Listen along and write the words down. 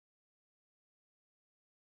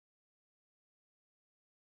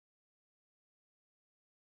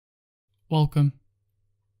Welcome.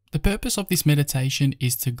 The purpose of this meditation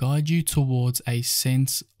is to guide you towards a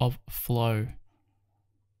sense of flow.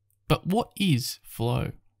 But what is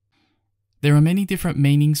flow? There are many different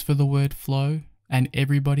meanings for the word flow, and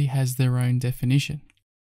everybody has their own definition.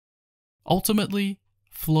 Ultimately,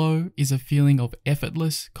 flow is a feeling of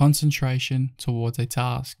effortless concentration towards a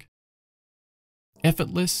task.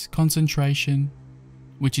 Effortless concentration,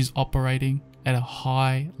 which is operating at a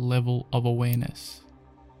high level of awareness.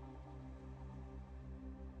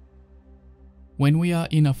 When we are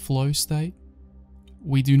in a flow state,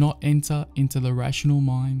 we do not enter into the rational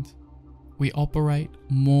mind. We operate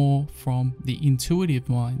more from the intuitive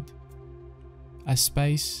mind, a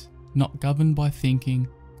space not governed by thinking,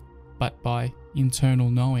 but by internal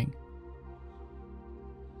knowing.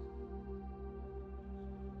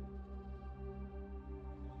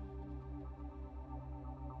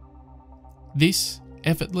 This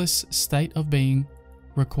effortless state of being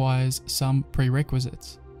requires some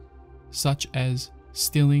prerequisites, such as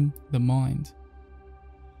stilling the mind.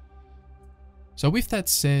 So with that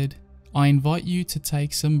said, I invite you to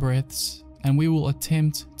take some breaths and we will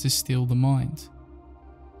attempt to still the mind.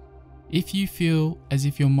 If you feel as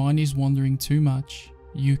if your mind is wandering too much,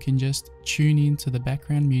 you can just tune in to the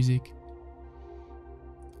background music.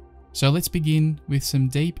 So let's begin with some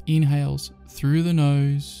deep inhales through the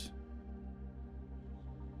nose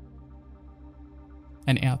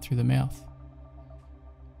and out through the mouth.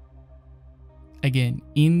 Again,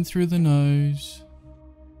 in through the nose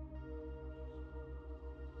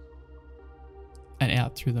and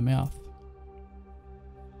out through the mouth.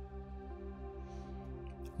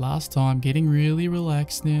 Last time, getting really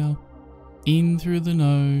relaxed now. In through the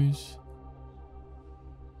nose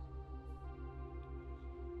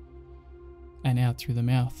and out through the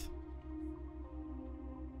mouth.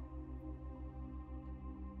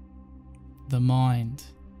 The mind.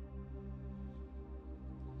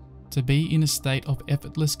 To be in a state of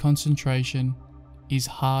effortless concentration is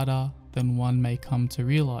harder than one may come to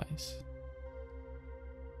realize.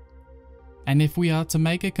 And if we are to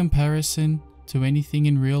make a comparison to anything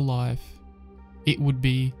in real life, it would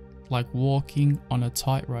be like walking on a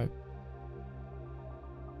tightrope.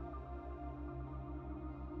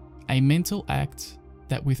 A mental act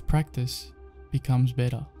that with practice becomes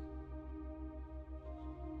better.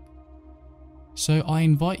 So I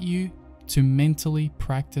invite you to mentally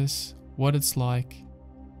practice what it's like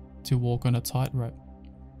to walk on a tightrope.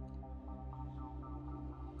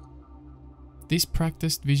 This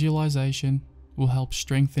practiced visualization will help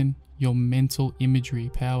strengthen your mental imagery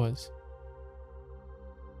powers.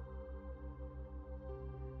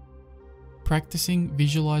 Practicing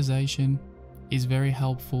visualization is very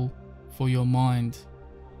helpful for your mind.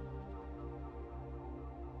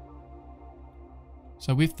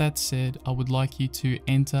 So with that said, I would like you to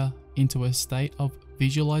enter into a state of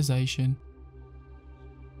visualization.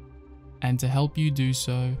 And to help you do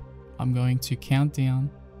so, I'm going to count down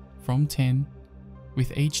from 10.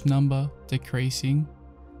 With each number decreasing,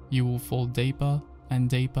 you will fall deeper and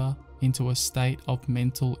deeper into a state of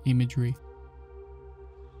mental imagery.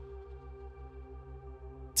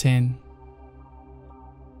 10,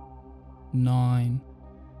 9,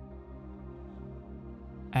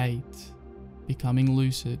 8, becoming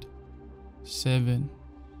lucid. 7,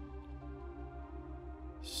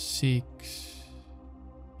 6,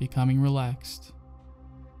 becoming relaxed.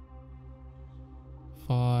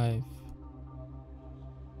 5,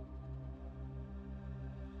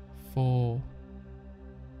 4,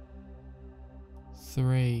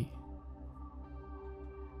 3,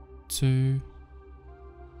 2,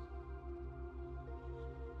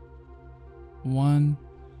 1,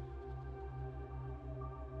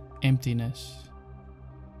 emptiness.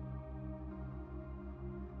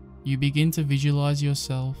 You begin to visualize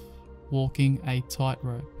yourself walking a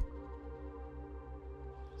tightrope.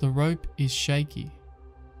 The rope is shaky,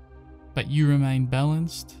 but you remain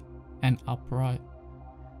balanced and upright.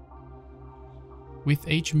 With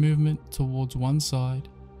each movement towards one side,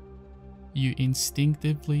 you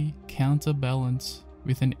instinctively counterbalance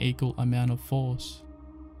with an equal amount of force,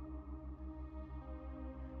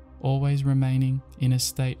 always remaining in a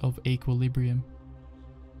state of equilibrium,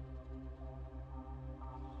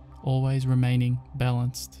 always remaining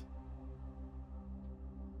balanced,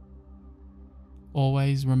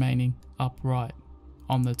 always remaining upright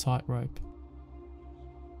on the tightrope.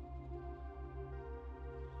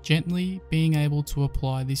 Gently being able to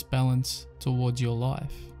apply this balance towards your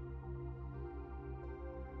life.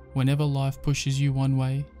 Whenever life pushes you one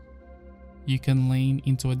way, you can lean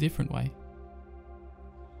into a different way.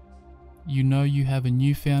 You know you have a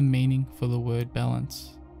newfound meaning for the word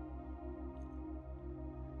balance.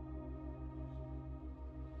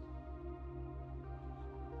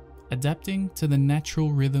 adapting to the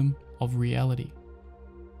natural rhythm of reality,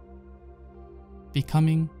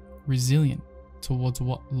 becoming resilient towards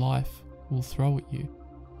what life will throw at you,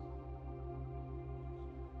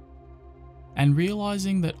 and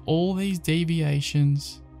realizing that all these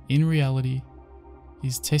deviations in reality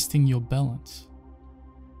is testing your balance.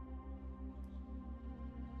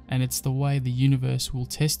 And it's the way the universe will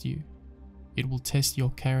test you. It will test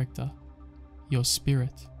your character, your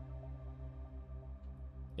spirit.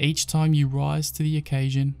 Each time you rise to the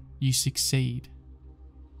occasion, you succeed.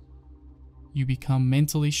 You become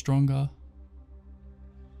mentally stronger,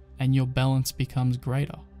 and your balance becomes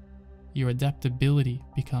greater. Your adaptability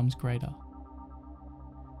becomes greater.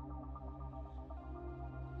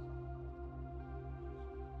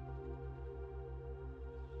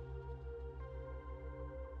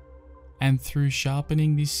 And through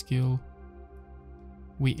sharpening this skill,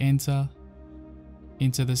 we enter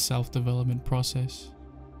into the self-development process,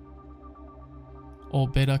 or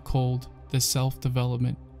better called the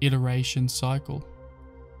self-development iteration cycle.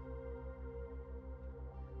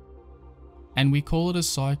 And we call it a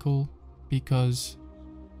cycle because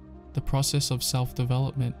the process of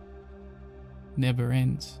self-development never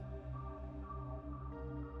ends.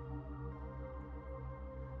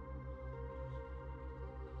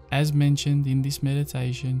 As mentioned in this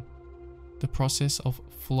meditation, the process of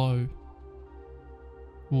flow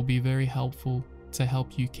will be very helpful to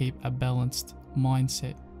help you keep a balanced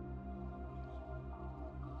mindset.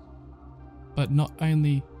 But not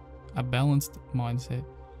only a balanced mindset,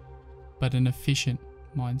 but an efficient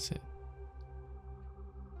mindset.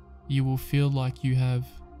 You will feel like you have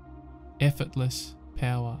effortless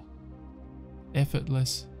power,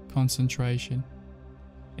 effortless concentration,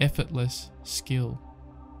 effortless skill,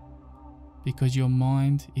 because your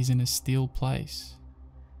mind is in a still place,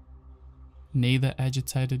 neither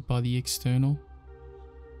agitated by the external,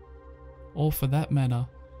 or for that matter,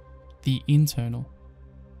 the internal.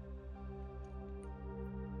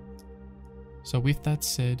 So with that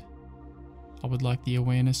said, I would like the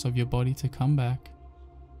awareness of your body to come back,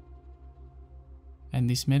 and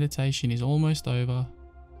this meditation is almost over.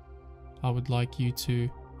 I would like you to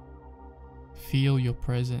feel your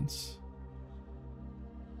presence.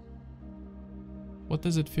 What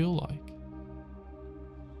does it feel like?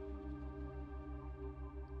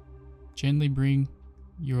 Gently bring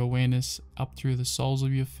your awareness up through the soles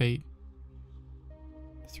of your feet,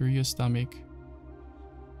 through your stomach,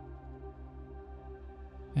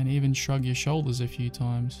 and even shrug your shoulders a few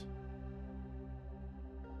times.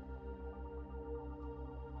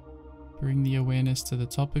 Bring the awareness to the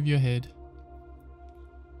top of your head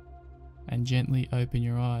and gently open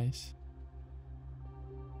your eyes.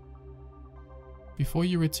 Before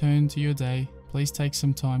you return to your day, please take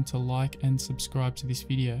some time to like and subscribe to this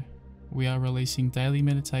video. We are releasing daily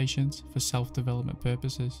meditations for self-development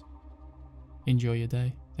purposes. Enjoy your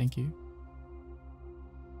day. Thank you.